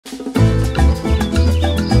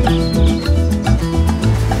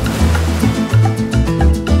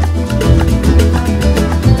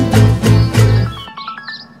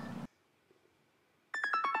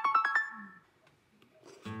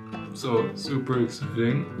super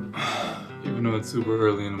exciting, even though it's super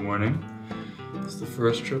early in the morning. It's the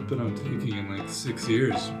first trip that I'm taking in like 6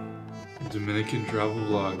 years. Dominican travel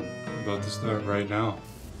vlog about to start right now.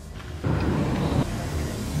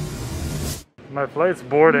 My flight's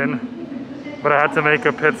boarding, but I had to make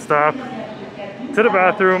a pit stop to the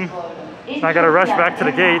bathroom. And I gotta rush back to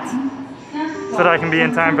the gate so that I can be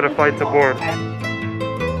in time for the flight to board.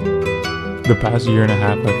 The past year and a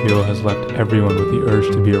half, I feel, has left everyone with the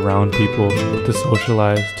urge to be around people, to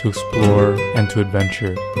socialize, to explore, and to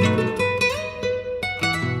adventure.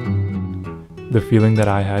 The feeling that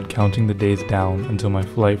I had counting the days down until my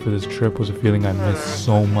flight for this trip was a feeling I missed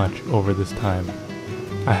so much over this time.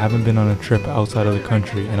 I haven't been on a trip outside of the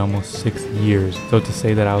country in almost 6 years, so to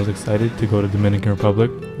say that I was excited to go to Dominican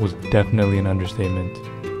Republic was definitely an understatement.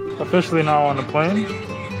 Officially now on the plane.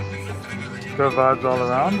 Good vibes all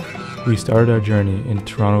around. We started our journey in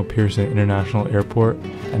Toronto Pearson International Airport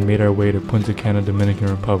and made our way to Punta Cana, Dominican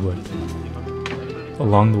Republic.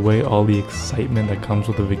 Along the way, all the excitement that comes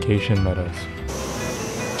with a vacation met us.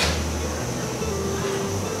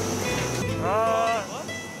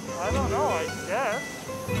 I don't know, I guess.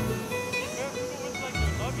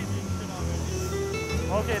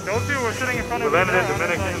 Okay, those two were sitting in front of me. We landed in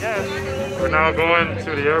Dominican. We're now going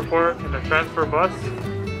to the airport in the transfer bus.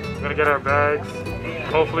 We're gonna get our bags.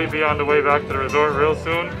 Hopefully be on the way back to the resort real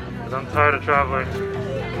soon, because I'm tired of traveling.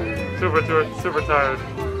 Super tired.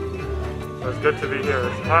 But it's good to be here.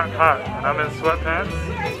 It's hot, and I'm in sweatpants,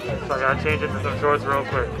 so I gotta change into some shorts real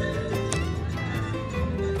quick.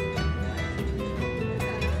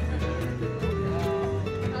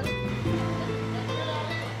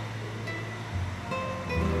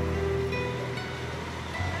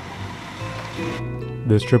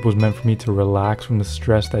 This trip was meant for me to relax from the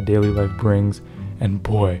stress that daily life brings, and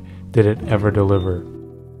boy, did it ever deliver.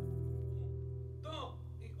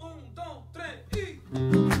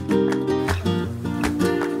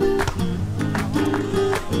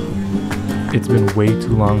 It's been way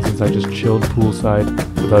too long since I just chilled poolside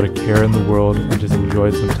without a care in the world and just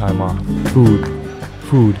enjoyed some time off.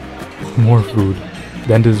 Food, more food,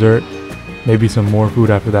 then dessert, maybe some more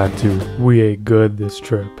food after that too. We ate good this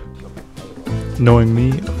trip. Knowing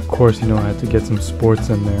me, of course, you know I had to get some sports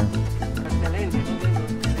in there.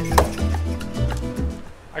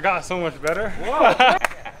 I got so much better. Whoa!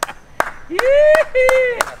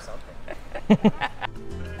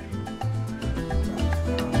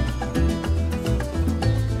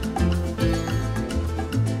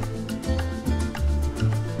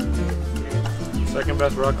 Second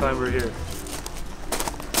best rock climber here.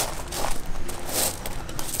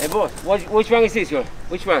 Hey boss, which one is this one?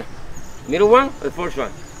 Which one? Middle one or the first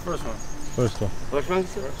one? First one. First one. First one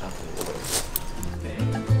is it?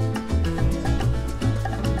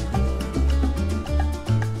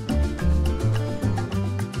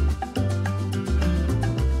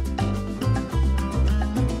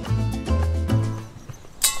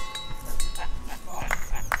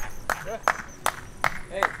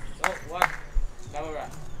 Hey, so what? Camera.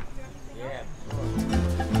 Yeah.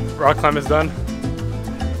 Rock climb is done.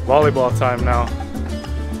 Volleyball time now.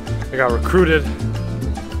 I got recruited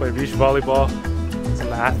to play beach volleyball. I'm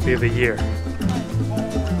the athlete of the year.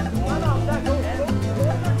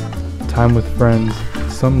 Time with friends,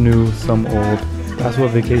 some new, some old. That's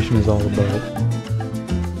what vacation is all about.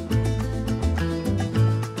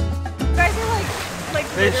 You guys are like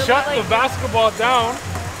They shut the basketball down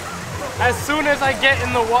as soon as I get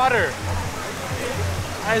in the water.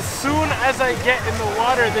 As soon as I get in the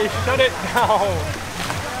water, they shut it down.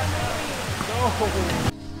 No.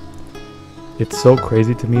 It's so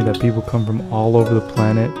crazy to me that people come from all over the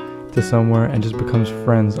planet to somewhere and just becomes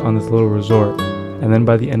friends on this little resort. And then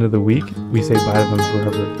by the end of the week, we say bye to them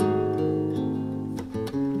forever.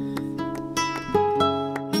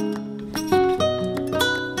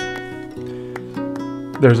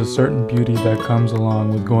 There's a certain beauty that comes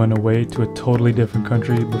along with going away to a totally different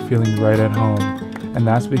country but feeling right at home. And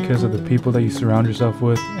that's because of the people that you surround yourself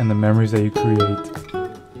with and the memories that you create.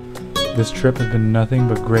 This trip has been nothing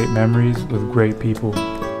but great memories with great people.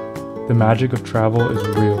 The magic of travel is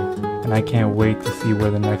real, and I can't wait to see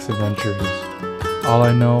where the next adventure is. All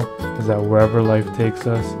I know is that wherever life takes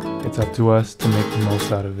us, it's up to us to make the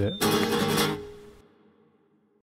most out of it.